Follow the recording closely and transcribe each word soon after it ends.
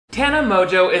Tana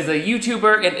Mongeau is a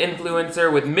YouTuber and influencer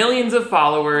with millions of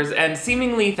followers and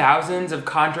seemingly thousands of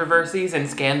controversies and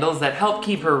scandals that help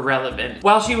keep her relevant.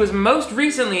 While she was most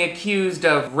recently accused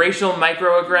of racial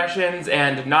microaggressions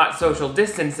and not social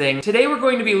distancing, today we're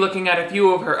going to be looking at a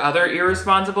few of her other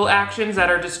irresponsible actions that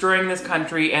are destroying this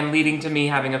country and leading to me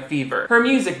having a fever. Her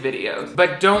music videos.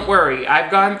 But don't worry, I've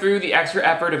gone through the extra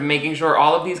effort of making sure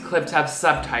all of these clips have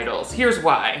subtitles. Here's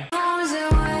why.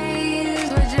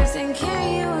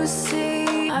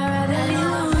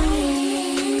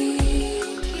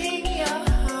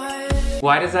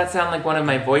 Why does that sound like one of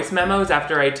my voice memos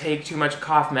after I take too much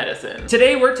cough medicine?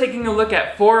 Today we're taking a look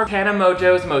at 4 of Tana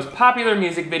Mongeau's most popular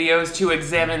music videos to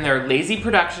examine their lazy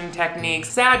production techniques,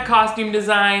 sad costume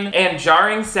design, and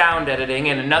jarring sound editing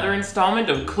in another installment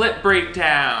of Clip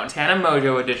Breakdown, Tana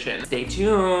Mongeau edition. Stay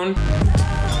tuned.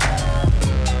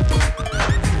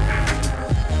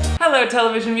 Hello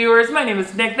television viewers, my name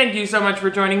is Nick. Thank you so much for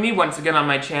joining me once again on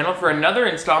my channel for another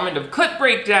installment of Clip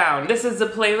Breakdown. This is the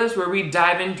playlist where we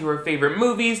dive into our favorite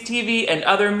movies, TV, and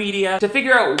other media to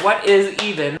figure out what is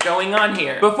even going on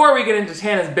here. Before we get into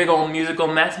Tana's big old musical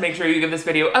mess, make sure you give this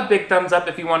video a big thumbs up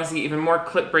if you want to see even more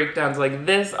clip breakdowns like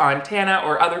this on Tana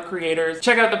or other creators.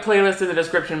 Check out the playlist in the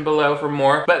description below for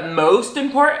more, but most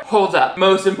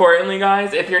importantly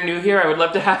guys, if you're new here, I would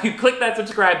love to have you click that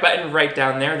subscribe button right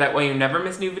down there. That way you never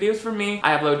miss new videos from me.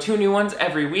 I upload 2 new ones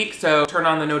every week, so turn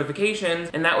on the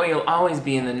notifications and that way you'll always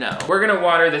be in the know. We're gonna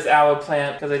water this aloe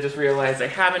plant because I just realized I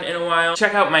haven't in a while.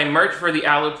 Check out my merch for the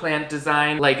aloe plant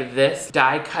design, like this,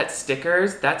 die cut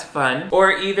stickers, that's fun.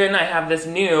 Or even I have this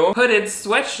new hooded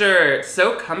sweatshirt,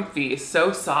 so comfy,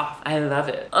 so soft, I love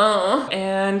it.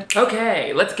 And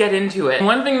okay, let's get into it.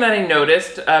 One thing that I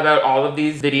noticed about all of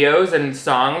these videos and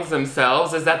songs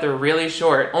themselves is that they're really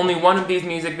short. Only one of these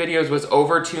music videos was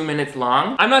over 2 minutes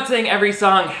long. I'm not saying every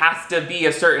song has to be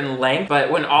a certain length,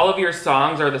 but when all of your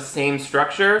songs are the same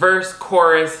structure, verse,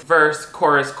 chorus,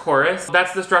 chorus,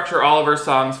 that's the structure all of her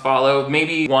songs follow.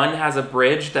 Maybe one has a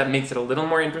bridge that makes it a little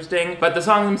more interesting, but the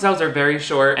songs themselves are very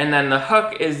short, and then the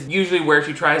hook is usually where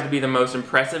she tries to be the most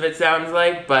impressive, it sounds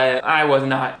like, but I was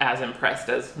not as impressed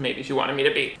as maybe she wanted me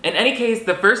to be. In any case,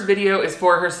 the first video is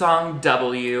for her song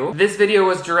W. This video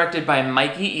was directed by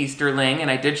Mikey Easterling,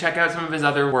 and I did check out some of his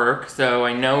other work, so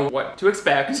I know what to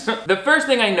expect. The first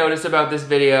thing I noticed about this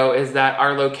video is that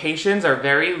our locations are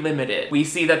very limited. We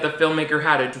see that the filmmaker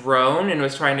had a drone and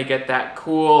was trying to get that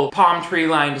cool palm tree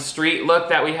lined street look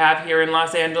that we have here in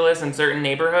Los Angeles and certain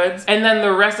neighborhoods. And then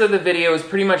the rest of the video is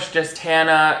pretty much just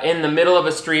Tana in the middle of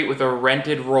a street with a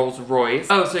rented Rolls Royce.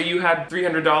 Oh, so you had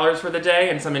 $300 for the day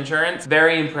and some insurance?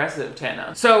 Very impressive,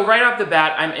 Tana. So right off the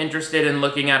bat, I'm interested in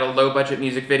looking at a low budget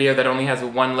music video that only has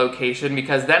one location,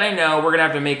 because then I know we're gonna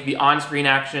have to make the on-screen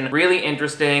action really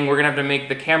interesting. We're gonna have to make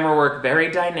the camera work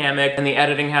very dynamic, and the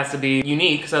editing has to be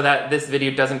unique so that this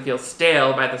video doesn't feel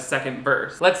stale by the second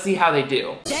verse. Let's see how they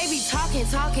do. They be talking,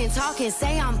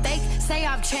 say I'm fake, say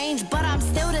I've changed, but I'm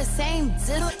still the same,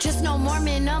 just no more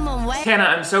minimum wage. Tana,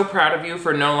 I'm so proud of you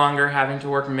for no longer having to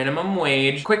work minimum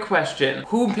wage. Quick question,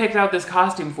 who picked out this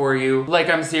costume for you? Like,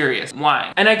 I'm serious,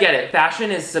 why? And I get it,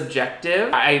 fashion is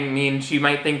subjective. I mean, she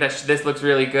might think that this looks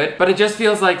really good, but it just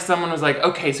feels like someone was like,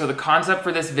 okay, so the concept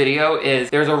for this video is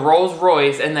there's a Rolls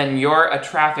Royce and then you're a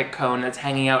traffic cone that's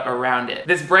hanging out around it.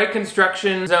 This bright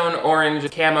construction zone orange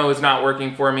camo is not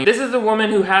working for me. This is a woman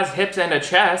who has hips and a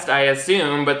chest, I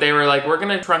assume, but they were like, we're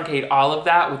gonna truncate all of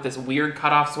that with this weird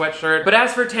cutoff sweatshirt. But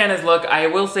as for Tana's look, I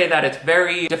will say that it's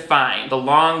very defined. The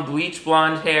long bleach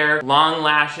blonde hair, long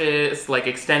lashes, like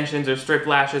extensions or strip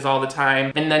lashes all the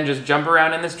time, and then just jump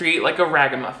around in the street like a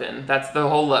ragamuffin. That's the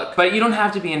whole look. But you don't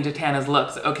have to be into Tana's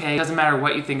looks, okay? It doesn't matter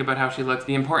what you think about how she looks.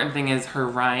 The important thing is her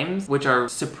rhymes, which are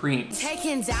supreme.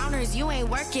 Taking downers, you ain't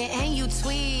working and you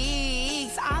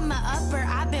tweaks. I'm a upper,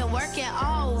 I've been working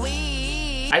all week.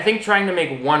 I think trying to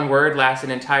make one word last an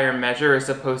entire measure is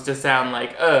supposed to sound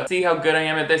like, see how good I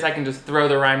am at this? I can just throw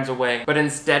the rhymes away. But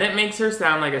instead it makes her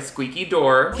sound like a squeaky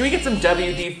door. Can we get some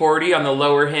WD-40 on the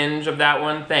lower hinge of that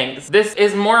one? Thanks. This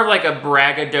is more of like a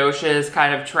braggadocious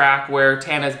kind of track where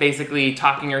Tana's basically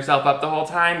talking herself up the whole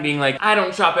time, being like, I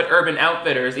don't shop at Urban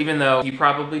Outfitters, even though you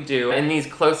probably do. In these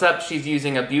close-ups, she's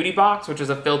using a beauty box, which is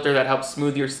a filter that helps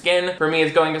smooth your skin. For me,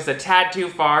 it's going just a tad too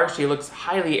far. She looks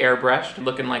highly airbrushed,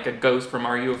 looking like a ghost from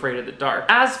Are You Afraid of the Dark?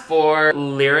 As for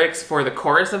lyrics for the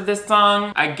chorus of this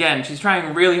song, again, she's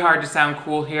trying really hard to sound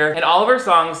cool here, and all of her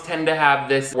songs tend to have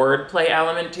this wordplay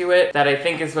element to it that I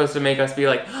think is supposed to make us be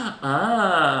like,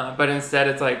 ah, but instead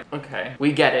it's like, okay,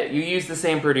 we get it. You use the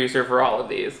same producer for all of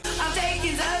these. I'm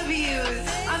taking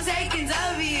W's, I'm taking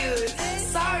W's,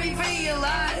 sorry for your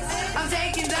loss, I'm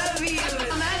taking W's,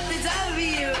 I'm at the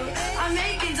W, I'm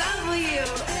making W's. you.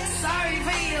 Sorry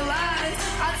for your lies.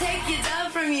 I'll take your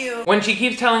dove from you. When she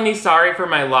keeps telling me sorry for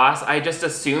my loss, I just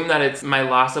assume that it's my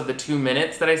loss of the 2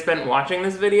 minutes that I spent watching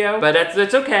this video. But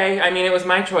it's okay. I mean, it was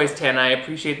my choice, Tana. I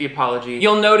appreciate the apology.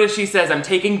 You'll notice she says I'm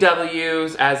taking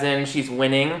W's, as in she's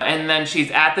winning. And then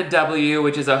she's at the W,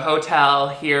 which is a hotel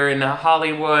here in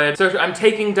Hollywood. So I'm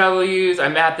taking W's,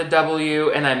 I'm at the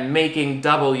W, and I'm making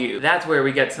W. That's where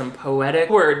we get some poetic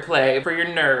wordplay for your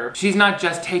nerve. She's not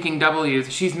just taking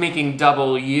W's, she's making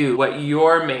W, what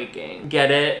you're making.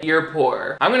 Get it? You're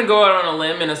poor. I'm gonna go out on a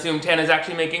limb and assume Tana's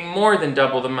actually making more than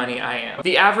double the money I am.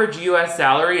 The average US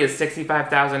salary is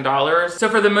 $65,000. So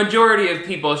for the majority of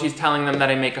people, she's telling them that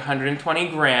I make 120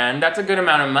 grand. That's a good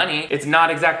amount of money. It's not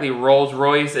exactly Rolls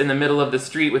Royce in the middle of the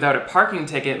street without a parking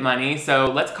ticket money. So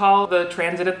let's call the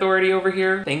transit authority over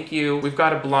here. Thank you. We've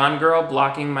got a blonde girl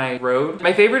blocking my road.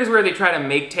 My favorite is where they try to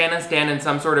make Tana stand in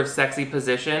some sort of sexy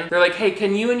position. They're like, hey,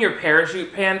 can you in your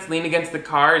parachute pants lean against the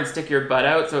car and stick your butt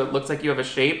out so it looks like you have a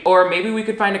shape? Or maybe we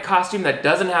could find a costume that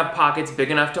doesn't have pockets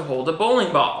big enough to hold a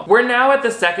bowling ball. We're now at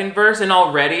the second verse and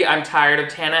already I'm tired of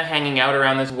Tana hanging out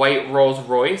around this white Rolls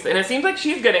Royce, and it seems like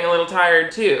she's getting a little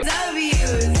tired too. Sorry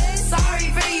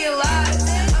for your lies.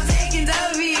 I'm taking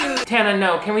W. Tana,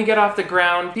 no, can we get off the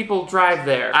ground? People drive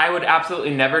there. I would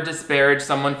absolutely never disparage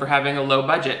someone for having a low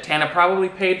budget. Tana probably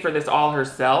paid for this all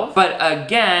herself. But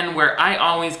again, where I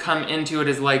always come into it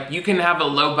is like, you can have a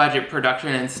low budget production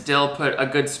and still put a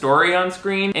good story on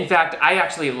screen. In fact, I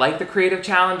actually like the creative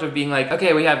challenge of being like,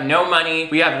 okay, we have no money,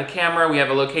 we have a camera, we have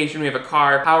a location, we have a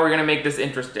car. How are we gonna make this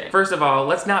interesting? First of all,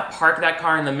 let's not park that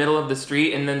car in the middle of the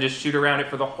street and then just shoot around it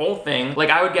for the whole thing. Like,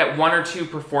 I would get 1 or 2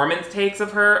 performance takes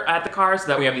of her at the car so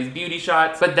that we have these beauty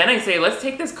shots. But then I say, let's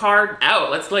take this car out.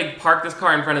 Let's like park this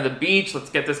car in front of the beach. Let's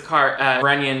get this car at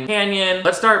Runyon Canyon.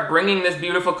 Let's start bringing this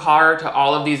beautiful car to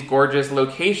all of these gorgeous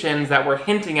locations that we're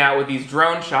hinting at with these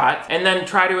drone shots, and then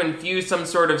try to infuse some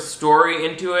sort of story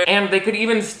into it. And they could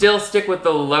even still stick with the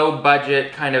low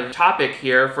budget kind of topic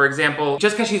here. For example,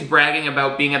 just because she's bragging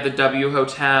about being at the W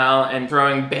Hotel and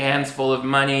throwing bands full of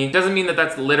money doesn't mean that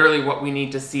that's literally what we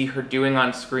need to see her doing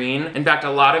on screen. In fact,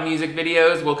 a lot of music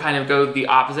videos will kind of go the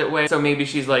opposite way. So maybe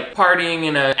she's like partying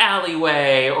in an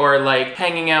alleyway or like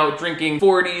hanging out drinking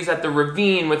 40s at the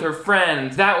ravine with her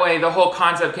friends. That way the whole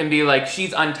concept can be like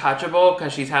she's untouchable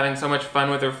because she's having so much fun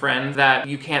with her friends that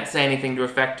you can't say anything to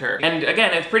affect her. And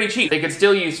again, it's pretty cheap. They could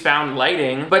still use found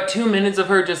lighting, but 2 minutes of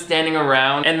her just standing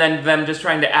around and then them just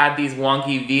trying to add these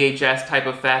wonky VHS type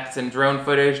effects and drone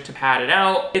footage to pad it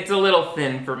out, it's a little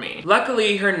thin for me.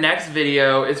 Luckily, her next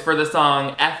video is for the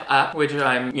song F Up, which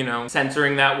I'm, you know,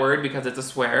 censoring that word because it's a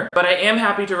swear. But I am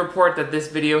happy to report that this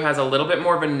video has a little bit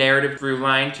more of a narrative through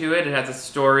line to it. It has a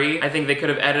story. I think they could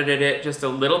have edited it just a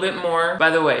little bit more. By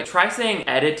the way, try saying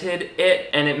edited it,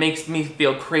 and it makes me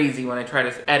feel crazy when I try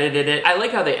to edited it. I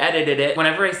like how they edited it.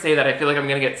 Whenever I say that, I feel like I'm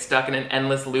gonna get stuck in an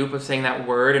endless loop of saying that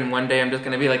word, and one day I'm just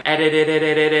gonna be like, edited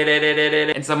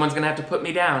it, and someone's gonna have to put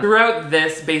me down. Throughout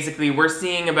this, basically, we're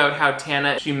seeing about how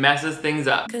Tana, she messes things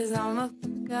up. Cause I'm a f***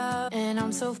 up, and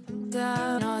I'm so f***ed up.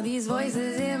 And all these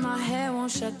voices in my head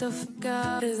won't shut the f***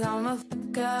 up. Cause I'm a f***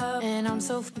 up, and I'm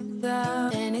so f***ed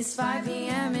up. And it's 5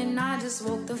 p.m. and I just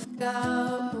woke the f***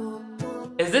 up.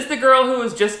 Is this the girl who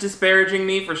was just disparaging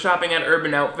me for shopping at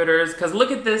Urban Outfitters? Cause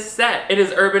look at this set. It is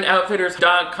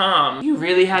urbanoutfitters.com. You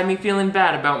really had me feeling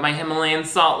bad about my Himalayan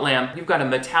salt lamp. You've got a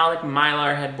metallic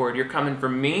mylar headboard. You're coming for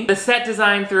me? The set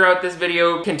design throughout this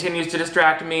video continues to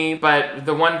distract me, but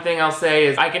the one thing I'll say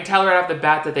is I can tell right off the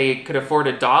bat that they could afford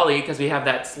a dolly because we have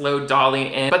that slow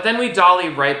dolly in, but then we dolly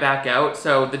right back out,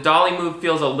 so the dolly move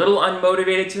feels a little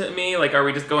unmotivated to me. Like, are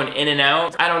we just going in and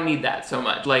out? I don't need that so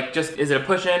much. Like, just, is it a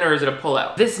push in or is it a pull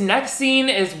out? This next scene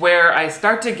is where I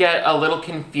start to get a little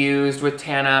confused with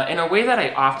Tana in a way that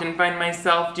I often find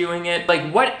myself doing it.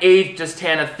 Like, what age does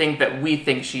Tana think that we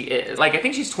think she is? Like, I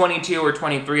think she's 22 or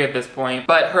 23 at this point,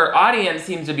 but her audience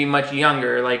seems to be much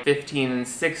younger, like 15 and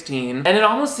 16. And it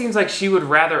almost seems like she would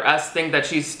rather us think that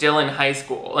she's still in high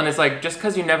school. And it's like, just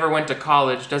because you never went to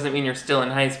college doesn't mean you're still in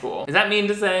high school. Is that mean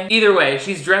to say? Either way,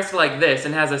 she's dressed like this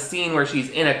and has a scene where she's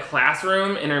in a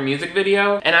classroom in her music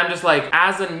video. And I'm just like,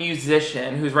 as a musician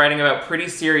who's writing about pretty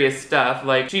serious stuff,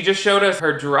 like, she just showed us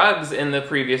her drugs in the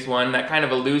previous one that kind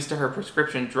of alludes to her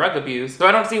prescription drug abuse. So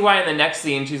I don't see why in the next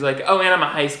scene she's like, oh, and I'm a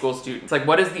high school student. It's like,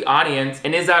 what is the audience?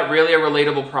 And is that really a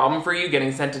relatable problem for you,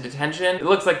 getting sent to detention? It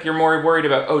looks like you're more worried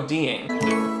about ODing.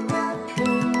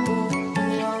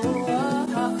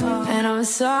 And I'm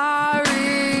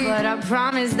sorry, but but I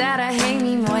promise that I hate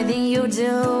me more than you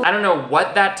do. I don't know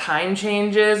what that time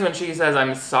change is when she says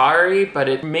I'm sorry, but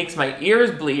it makes my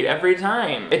ears bleed every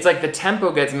time. It's like the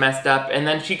tempo gets messed up and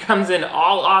then she comes in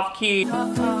all off key.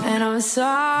 And I'm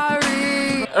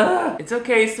sorry. Ugh. It's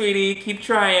okay, sweetie, keep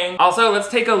trying. Also, let's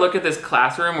take a look at this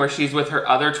classroom where she's with her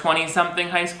other 20-something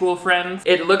high school friends.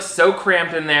 It looks so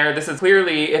cramped in there. This is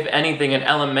clearly, if anything, an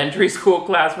elementary school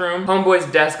classroom. Homeboy's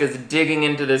desk is digging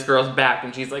into this girl's back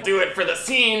and she's like, do it for the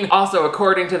scene. Also,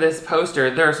 according to this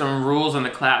poster, there are some rules in the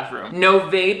classroom. No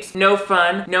vapes, no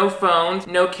fun, no phones,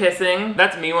 no kissing.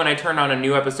 That's me when I turn on a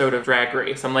new episode of Drag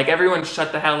Race. I'm like, everyone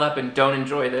shut the hell up and don't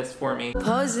enjoy this for me.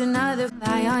 Post another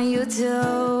fly on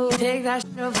YouTube. Pick that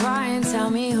shit apart and tell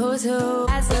me who's who.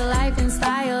 That's the life and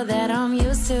style that I'm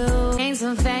used to. Gain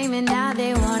some fame and now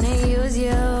they wanna use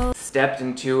you. Stepped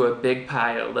into a big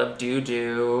pile of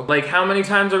doo-doo. Like, how many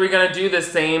times are we gonna do the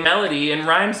same melody and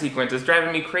rhyme sequence? It's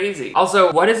driving me crazy.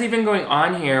 Also, what is even going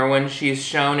on here when she's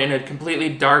shown in a completely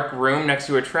dark room next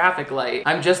to a traffic light?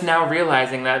 I'm just now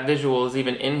realizing that visual is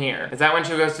even in here. Is that when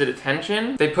she goes to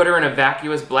detention? They put her in a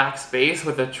vacuous black space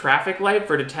with a traffic light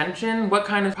for detention? What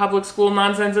kind of public school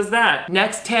nonsense is that?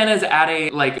 Next, Tana's at a,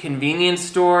 like, convenience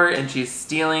store and she's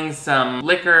stealing some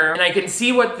liquor. And I can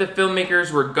see what the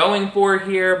filmmakers were going for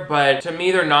here, but to me,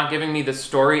 they're not giving me the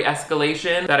story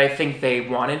escalation that I think they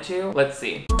wanted to. Let's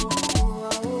see.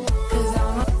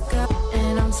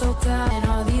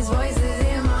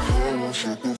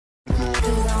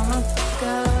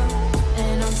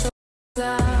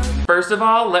 First of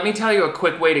all, let me tell you a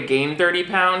quick way to gain 30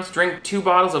 pounds. Drink 2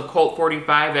 bottles of Colt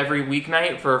 45 every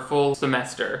weeknight for a full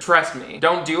semester. Trust me.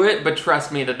 Don't do it, but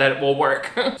trust me that it will work.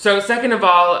 So second of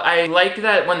all, I like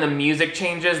that when the music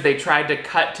changes, they tried to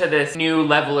cut to this new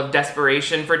level of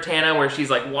desperation for Tana where she's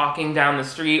like walking down the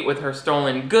street with her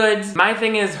stolen goods. My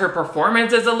thing is her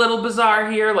performance is a little bizarre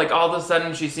here. Like all of a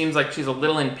sudden she seems like she's a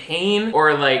little in pain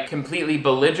or like completely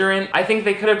belligerent. I think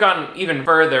they could have gone even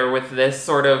further with this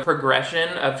sort of progression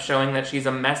of showing that she's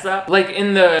a mess up. Like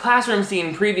in the classroom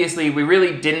scene previously, we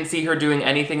really didn't see her doing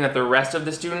anything that the rest of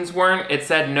the students weren't. It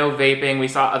said no vaping. We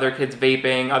saw other kids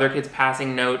vaping, other kids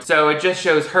passing notes. So it just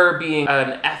shows her being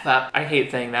an F up. I hate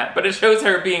saying that, but it shows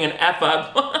her being an F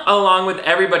up along with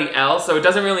everybody else. So it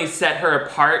doesn't really set her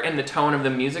apart in the tone of the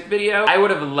music video. I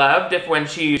would have loved if when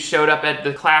she showed up at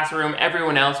the classroom,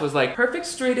 everyone else was like perfect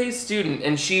straight A student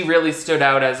and she really stood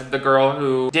out as the girl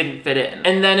who didn't fit in.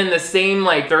 And then in the same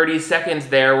like 30 seconds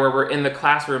there where we're in the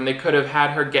classroom, they could have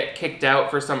had her get kicked out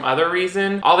for some other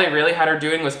reason. All they really had her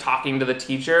doing was talking to the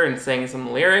teacher and saying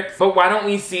some lyrics. But why don't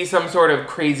we see some sort of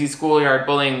crazy schoolyard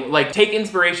bullying? Like take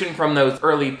inspiration from those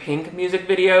early Pink music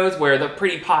videos where the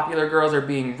pretty popular girls are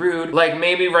being rude. Like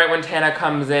maybe right when Tana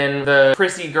comes in, the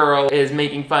prissy girl is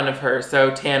making fun of her.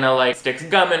 So Tana like sticks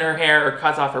gum in her hair or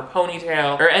cuts off her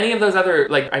ponytail or any of those other,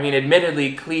 like, I mean,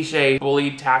 admittedly cliche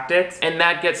bully tactics. And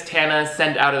that gets Tana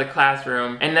sent out of the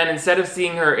classroom. And then instead of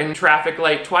seeing her in traffic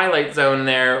light twilight zone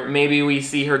there, maybe we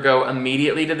see her go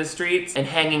immediately to the streets and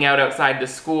hanging out outside the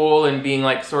school and being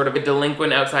like sort of a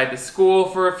delinquent outside the school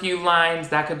for a few lines.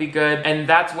 That could be good. And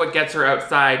that's what gets her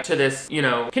outside to this, you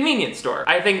know, convenience store.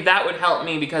 I think that would help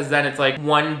me because then it's like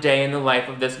one day in the life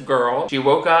of this girl. She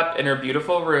woke up in her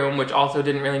beautiful room, which also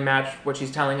didn't really match what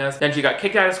she's telling us. Then she got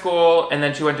kicked out of school and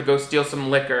then she went to go steal some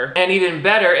liquor. And even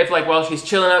better, if like while she's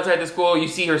chilling outside the school, you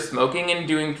see her smoking and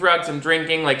doing drugs and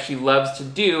drinking like she loves to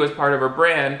do as part of her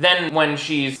brand. Then when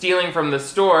she's stealing from the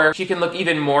store, she can look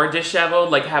even more disheveled,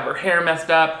 like have her hair messed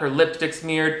up, her lipstick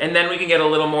smeared, and then we can get a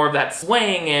little more of that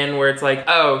swaying in where it's like,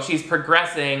 oh, she's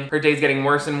progressing, her day's getting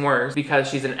worse and worse because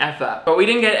she's an F up. But we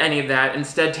didn't get any of that.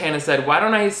 Instead, Tana said, why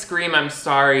don't I scream I'm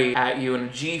sorry at you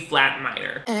in G flat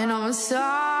minor? And I'm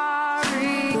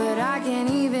sorry, but I can't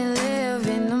even live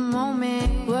in the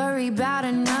moment. Worry about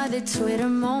another Twitter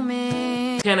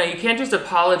moment. Tana, you can't just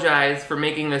apologize for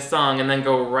making this song and then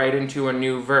go right into a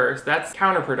new verse. That's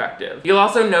counterproductive. You'll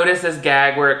also notice this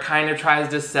gag where it kind of tries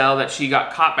to sell that she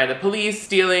got caught by the police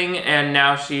stealing and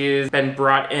now she's been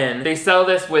brought in. They sell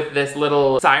this with this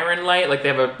little siren light, like they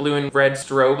have a blue and red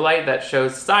strobe light that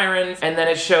shows sirens, and then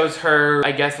it shows her,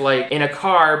 I guess, like in a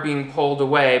car being pulled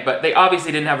away, but they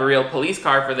obviously didn't have a real police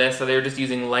car for this, so they were just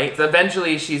using lights. So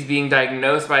eventually she's being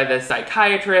diagnosed by this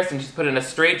psychiatrist and she's put in a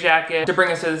straitjacket to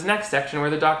bring us to this next section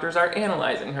where the doctors are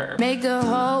analyzing her. Make the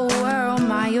whole world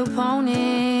my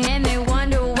opponent, and they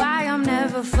wonder why I'm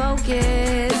never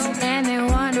focused, and they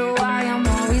wonder why I'm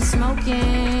always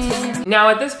smoking. Now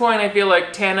at this point, I feel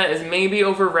like Tana is maybe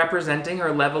overrepresenting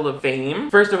her level of fame.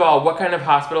 First of all, what kind of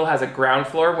hospital has a ground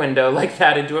floor window like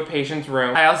that into a patient's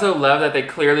room? I also love that they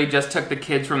clearly just took the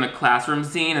kids from the classroom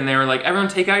scene and they were like, everyone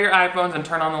take out your iPhones and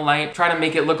turn on the light. Try to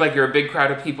make it look like you're a big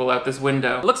crowd of people out this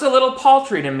window. It looks a little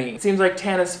paltry to me. It seems like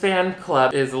Tana's fan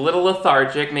club is a little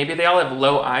lethargic. Maybe they all have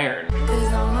low iron.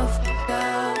 Cause I'm a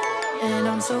f***er, and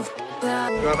I'm so f***ed up.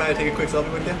 Do I mind take a quick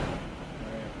selfie with you?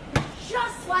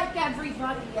 Just like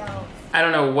everybody else. I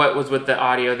don't know what was with the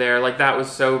audio there. Like, that was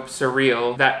so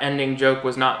surreal. That ending joke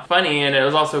was not funny, and it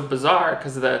was also bizarre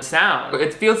because of the sound.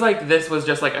 It feels like this was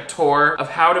just like a tour of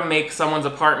how to make someone's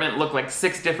apartment look like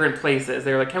 6 different places.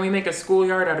 They were like, can we make a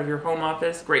schoolyard out of your home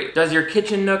office? Great. Does your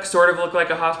kitchen nook sort of look like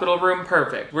a hospital room?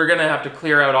 Perfect. We're gonna have to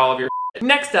clear out all of your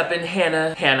Next up in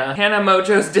Tana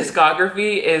Mongeau's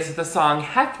discography is the song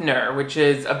Hefner, which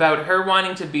is about her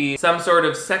wanting to be some sort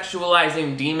of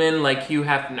sexualizing demon like Hugh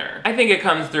Hefner. I think it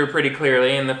comes through pretty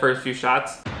clearly in the first few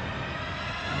shots.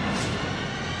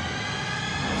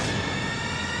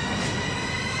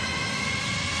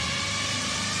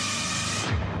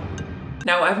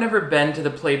 Now, I've never been to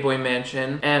the Playboy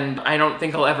Mansion, and I don't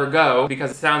think I'll ever go because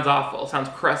it sounds awful, sounds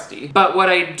crusty. But what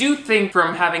I do think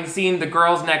from having seen The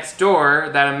Girls Next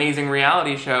Door, that amazing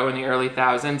reality show in the early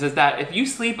thousands, is that if you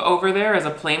sleep over there as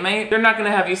a playmate, they're not gonna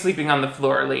have you sleeping on the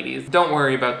floor, ladies. Don't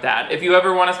worry about that. If you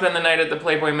ever wanna spend the night at the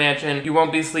Playboy Mansion, you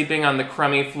won't be sleeping on the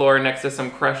crummy floor next to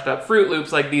some crushed up Fruit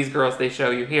Loops like these girls they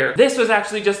show you here. This was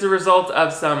actually just the result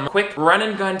of some quick run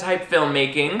and gun type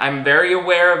filmmaking. I'm very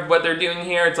aware of what they're doing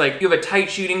here. It's like, you have a tight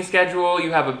shooting schedule,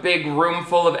 you have a big room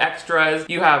full of extras,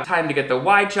 you have time to get the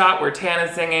wide shot where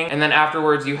Tana's singing, and then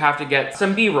afterwards you have to get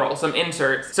some B-roll, some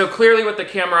inserts. So clearly what the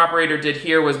camera operator did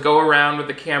here was go around with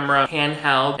the camera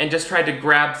handheld and just tried to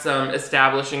grab some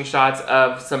establishing shots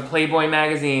of some Playboy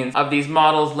magazines, of these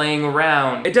models laying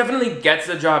around. It definitely gets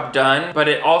the job done, but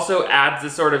it also adds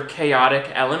this sort of chaotic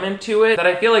element to it that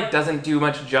I feel like doesn't do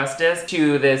much justice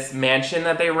to this mansion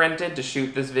that they rented to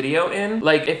shoot this video in.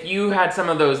 Like, if you had some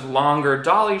of those longer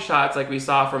dolly shots like we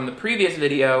saw from the previous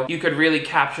video, you could really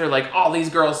capture like all these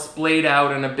girls splayed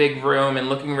out in a big room and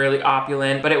looking really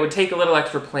opulent, but it would take a little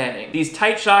extra planning. These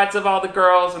tight shots of all the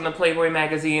girls in the Playboy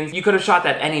magazines, you could have shot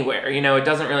that anywhere, you know, it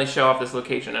doesn't really show off this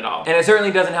location at all. And it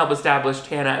certainly doesn't help establish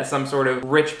Tana as some sort of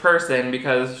rich person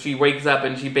because she wakes up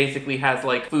and she basically has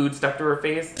like food stuck to her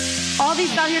face. All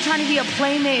these out here trying to be a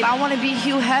playmate. I want to be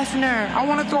Hugh Hefner. I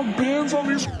want to throw bands on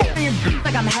these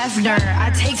like I'm Hefner.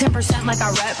 I take 10% like I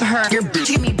rep her. Your bitch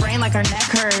give me brain like her neck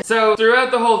hurts. So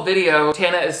throughout the whole video,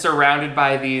 Tana is surrounded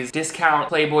by these discount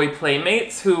Playboy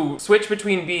playmates who switch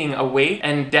between being awake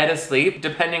and dead asleep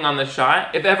depending on the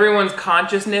shot. If everyone's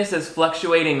consciousness is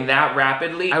fluctuating that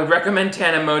rapidly, I would recommend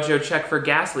Tana Mongeau check for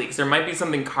gas leaks. There might be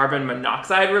something carbon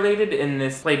monoxide related in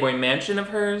this Playboy mansion of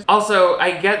hers. Also,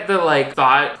 I get the like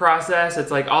thought process.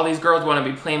 It's like all these girls want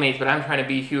to be playmates, but I'm trying to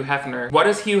be Hugh Hefner. What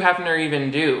does Hugh Hefner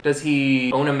even do? Does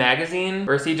he own a magazine?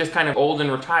 Or is he just kind of old and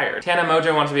retired? Tana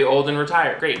Mongeau wants to be old and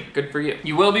retired. Great, good for you.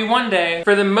 You will be one day.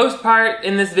 For the most part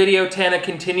in this video, Tana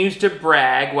continues to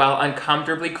brag while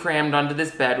uncomfortably crammed onto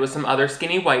this bed with some other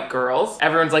skinny white girls.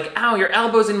 Everyone's like, ow, your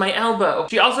elbow's in my elbow.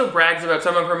 She also brags about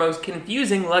some of her most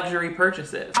confusing luxury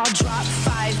purchases. I'll drop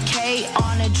 5K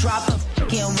on a drop of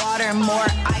fucking water. More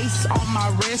ice on my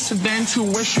wrist than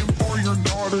tuition for your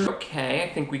daughter. Okay, I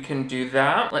think we can do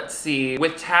that. Let's see.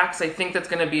 With tax, I think that's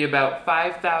gonna be about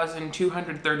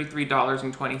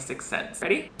 $5,233.26.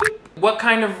 Ready? What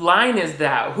kind of line is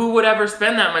that? Who would ever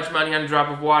spend that much money on a drop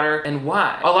of water, and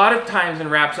why? A lot of times in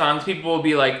rap songs, people will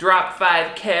be like, drop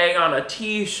 5K on a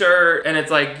t-shirt, and it's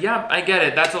like, yep, I get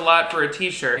it, that's a lot for a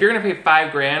t-shirt. If you're gonna pay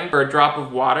 $5 grand for a drop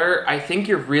of water, I think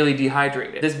you're really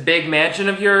dehydrated. This big mansion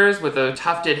of yours with a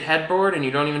tufted headboard and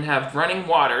you don't even have running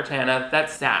water, Tana,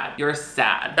 that's sad. You're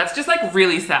sad. That's just like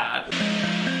really sad.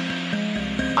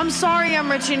 I'm sorry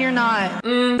I'm rich and you're not.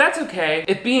 That's okay.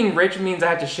 If being rich means I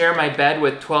have to share my bed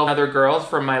with 12 other girls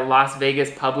from my Las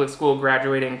Vegas public school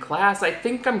graduating class, I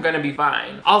think I'm gonna be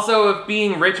fine. Also, if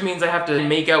being rich means I have to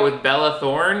make out with Bella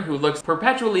Thorne, who looks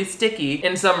perpetually sticky,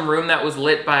 in some room that was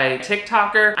lit by a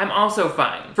TikToker, I'm also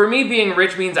fine. For me, being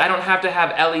rich means I don't have to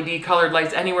have LED colored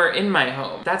lights anywhere in my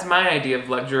home. That's my idea of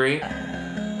luxury.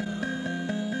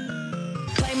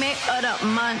 Playmate What up,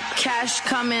 month? Cash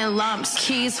come in lumps.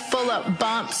 Keys full of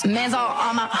bumps. Man's all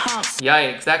on my humps.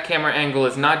 Yikes, that camera angle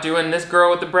is not doing this girl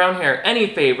with the brown hair any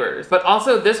favors. But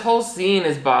also, this whole scene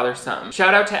is bothersome.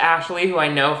 Shout out to Ashley, who I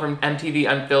know from MTV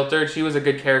Unfiltered. She was a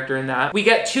good character in that. We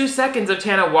get 2 seconds of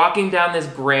Tana walking down this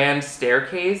grand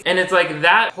staircase, and it's like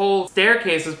that whole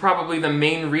staircase is probably the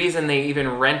main reason they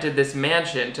even rented this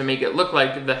mansion, to make it look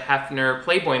like the Hefner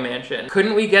Playboy mansion.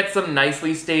 Couldn't we get some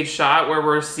nicely staged shot where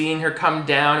we're seeing her come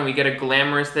down and we get a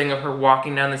glamorous thing of her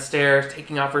walking down the stairs,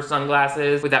 taking off her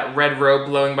sunglasses with that red robe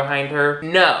blowing behind her?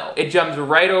 No, it jumps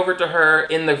right over to her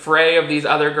in the fray of these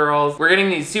other girls. We're getting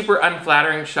these super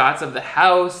unflattering shots of the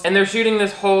house, and they're shooting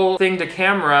this whole thing to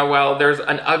camera while there's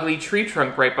an ugly tree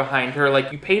trunk right behind her.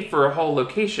 Like, you paid for a whole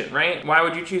location, right? Why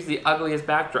would you choose the ugliest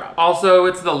backdrop? Also,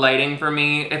 it's the lighting for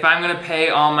me. If I'm gonna pay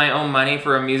all my own money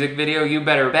for a music video, you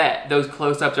better bet those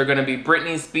close-ups are gonna be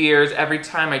Britney Spears. Every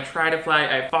time I try to fly,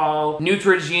 I fall.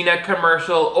 Neutrogena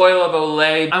commercial, oil of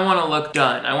Olay. I wanna look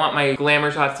done. I want my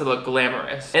glamour shots to look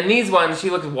glamorous. And these ones,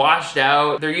 she looks washed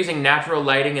out. They're using natural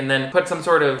lighting and then put some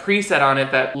sort of preset on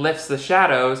it that lifts the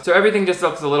shadows, so everything just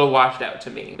looks a little washed out to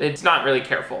me. It's not really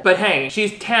careful. But hey,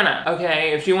 she's Tana,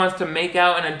 okay? If she wants to make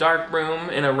out in a dark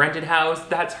room in a rented house,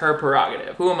 that's her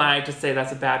prerogative. Who am I to say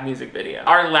that's a bad music video?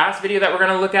 Our last video that we're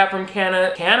gonna look at from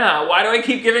Kana, why do I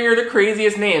keep giving her the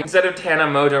craziest name? Instead of Tana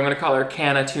Mongeau, I'm gonna call her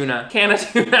Kana Tuna. Kana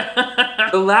Tuna.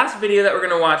 The last video that we're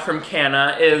gonna watch from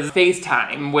Kana is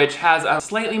FaceTime, which has a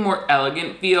slightly more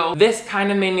elegant feel. This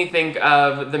kind of made me think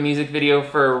of the music video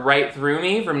for Right Through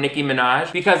Me from Nicki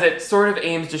Minaj, because it sort of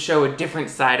aims to show a different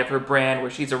side of her brand where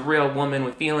she's a real woman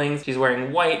with feelings. She's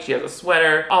wearing white, she has a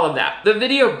sweater, all of that. The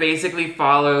video basically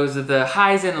follows the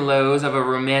highs and lows of a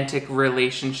romantic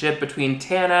relationship between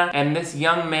Tana and this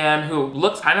young man who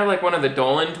looks kind of like one of the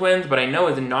Dolan twins, but I know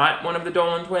is not one of the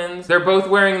Dolan twins. They're both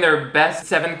wearing their best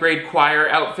 7th grade choir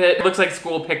outfit. It looks like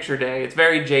school picture day. It's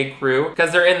very J. Crew,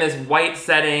 because they're in this white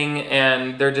setting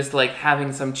and they're just like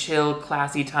having some chill,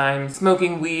 classy time,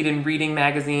 smoking weed and reading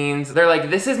magazines. They're like,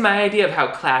 this is my idea of how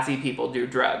classy people do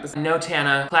drugs. No,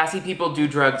 Tana, classy people do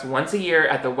drugs once a year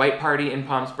at the white party in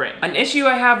Palm Springs. An issue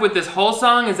I have with this whole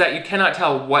song is that you cannot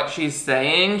tell what she's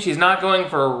saying. She's not going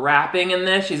for rapping in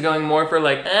this. She's going more for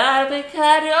like,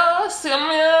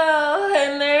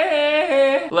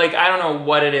 like, I don't know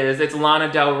what it is. It's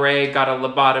Lana Del Rey got a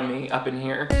lobotomy up in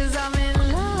here.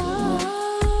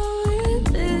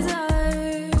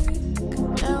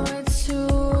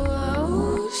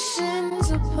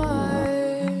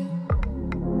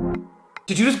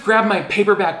 Did you just grab my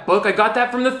paperback book? I got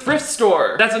that from the thrift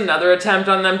store. That's another attempt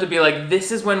on them to be like, this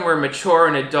is when we're mature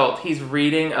and adult. He's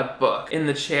reading a book in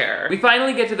the chair. We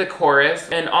finally get to the chorus,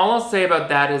 and all I'll say about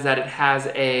that is that it has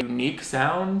a unique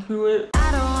sound to it.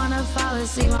 I don't wanna fall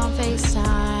asleep on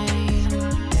FaceTime.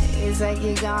 It's like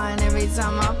you're gone every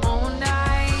time my phone dies.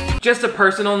 Just a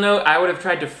personal note, I would have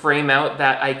tried to frame out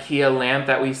that IKEA lamp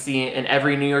that we see in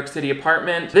every New York City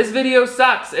apartment. This video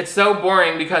sucks. It's so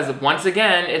boring because, once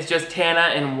again, it's just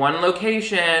Tana in one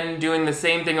location doing the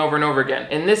same thing over and over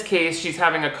again. In this case, she's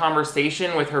having a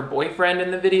conversation with her boyfriend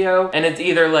in the video, and it's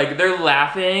either like they're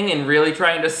laughing and really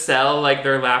trying to sell like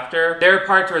their laughter. There are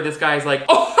parts where this guy's like,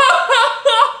 oh,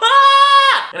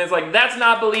 and it's like, that's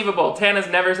not believable. Tana's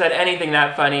never said anything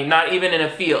that funny, not even in a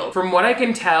field. From what I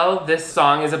can tell, this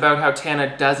song is about how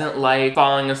Tana doesn't like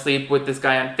falling asleep with this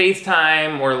guy on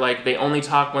FaceTime, or like they only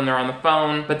talk when they're on the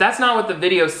phone. But that's not what the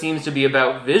video seems to be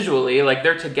about visually. Like,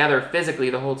 they're together physically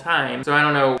the whole time. So I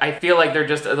don't know. I feel like they're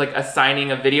just like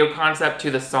assigning a video concept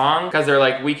to the song, because they're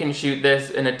like, we can shoot this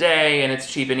in a day and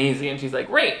it's cheap and easy. And she's like,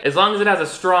 great, as long as it has a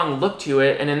strong look to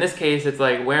it. And in this case, it's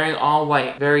like wearing all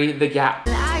white, very The Gap.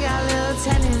 I got little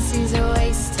tendencies to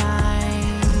waste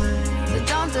time, so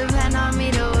don't depend on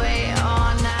me to wait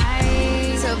all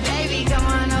night. So baby, come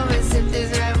on over, sip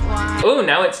this red wine. Oh,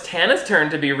 now it's Tana's turn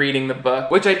to be reading the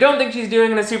book, which I don't think she's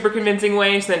doing in a super convincing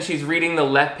way, since she's reading the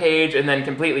left page and then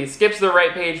completely skips the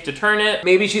right page to turn it.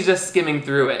 Maybe she's just skimming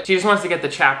through it. She just wants to get the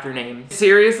chapter names.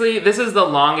 Seriously, this is the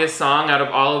longest song out of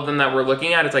all of them that we're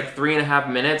looking at. It's like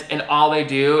 3.5 minutes, and all they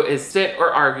do is sit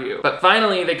or argue. But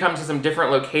finally, they come to some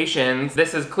different locations.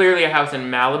 This is clearly a house in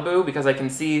Malibu, because I can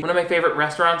see one of my favorite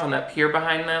restaurants on that pier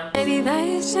behind them. Maybe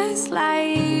that's just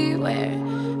like where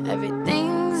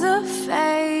everything's a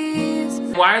phase.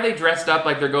 Why are they dressed up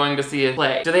like they're going to see a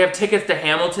play? Do they have tickets to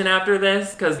Hamilton after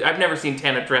this? Because I've never seen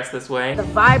Tana dressed this way. The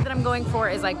vibe that I'm going for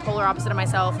is like polar opposite of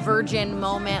myself, virgin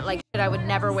moment, like shit I would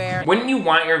never wear. Wouldn't you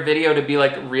want your video to be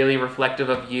like really reflective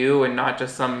of you and not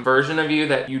just some version of you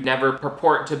that you never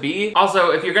purport to be?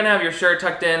 Also, if you're gonna have your shirt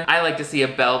tucked in, I like to see a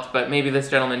belt, but maybe this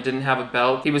gentleman didn't have a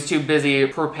belt. He was too busy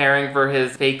preparing for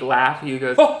his fake laugh. He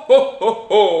goes, ho, ho, ho,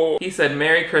 He said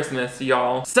Merry Christmas,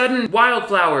 y'all. Sudden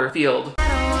wildflower field. I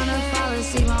don't wanna fall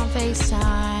asleep on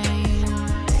FaceTime.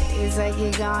 It's like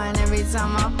you're gone every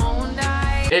time my phone dies.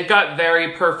 It got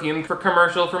very perfumed for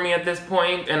commercial for me at this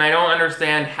point, and I don't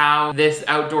understand how this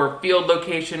outdoor field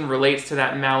location relates to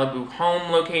that Malibu home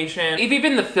location. If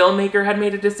even the filmmaker had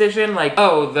made a decision like,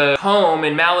 oh, the home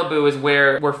in Malibu is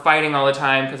where we're fighting all the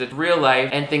time because it's real life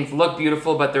and things look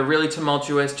beautiful but they're really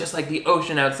tumultuous, just like the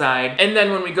ocean outside. And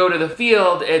then when we go to the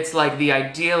field, it's like the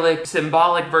idyllic,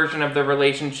 symbolic version of the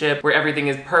relationship where everything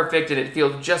is perfect and it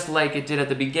feels just like it did at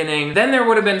the beginning. Then there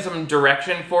would have been some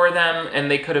direction for them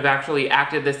and they could have actually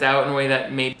acted this out in a way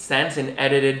that made sense and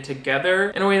edited together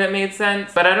in a way that made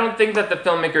sense. But I don't think that the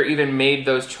filmmaker even made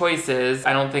those choices.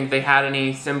 I don't think they had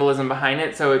any symbolism behind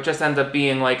it, so it just ends up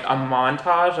being like a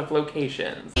montage of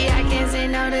locations. Yeah, I can't say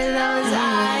no to those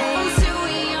eyes. I'm too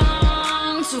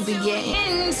young to be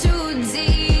getting too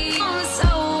deep. I'm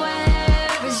so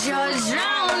wet, but you're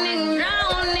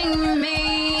drowning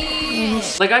me.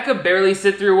 Like, I could barely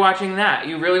sit through watching that.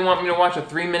 You really want me to watch a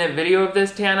 3-minute video of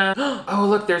this, Tana? Oh,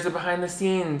 look, there's a behind the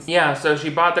scenes. Yeah, so she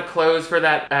bought the clothes for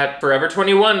that at Forever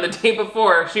 21 the day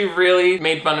before. She really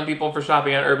made fun of people for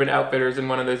shopping at Urban Outfitters in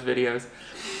one of those videos.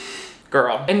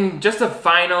 Girl. And just a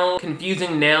final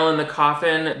confusing nail in the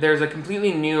coffin, there's a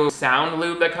completely new sound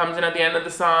loop that comes in at the end of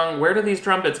the song. Where do these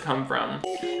trumpets come from?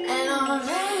 And I'm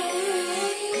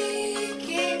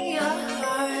breaking your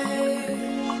heart.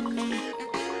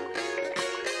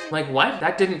 Like, what?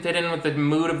 That didn't fit in with the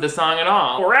mood of the song at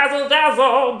all. Razzle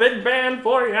dazzle, big band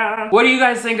for ya. What do you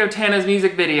guys think of Tana's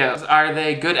music videos? Are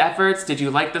they good efforts? Did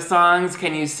you like the songs?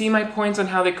 Can you see my points on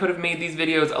how they could have made these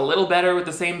videos a little better with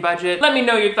the same budget? Let me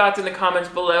know your thoughts in the comments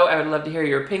below. I would love to hear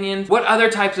your opinions. What other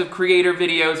types of creator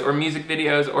videos or music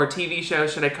videos or TV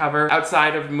shows should I cover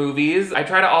outside of movies? I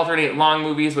try to alternate long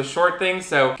movies with short things,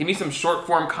 so give me some short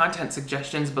form content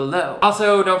suggestions below.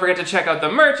 Also, don't forget to check out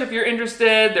the merch if you're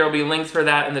interested. There will be links for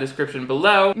that in the description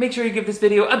below. Make sure you give this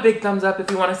video a big thumbs up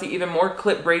if you want to see even more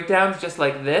clip breakdowns just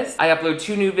like this. I upload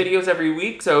 2 new videos every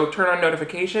week, so turn on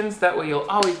notifications. That way you'll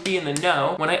always be in the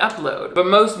know when I upload. But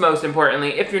most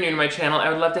importantly, if you're new to my channel, I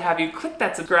would love to have you click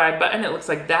that subscribe button. It looks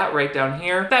like that right down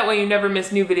here. That way you never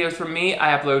miss new videos from me.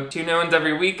 I upload 2 new ones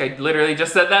every week. I literally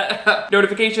just said that.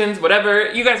 Notifications,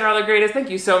 whatever. You guys are all the greatest.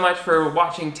 Thank you so much for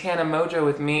watching Tana Mongeau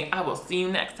with me. I will see you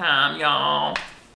next time, y'all.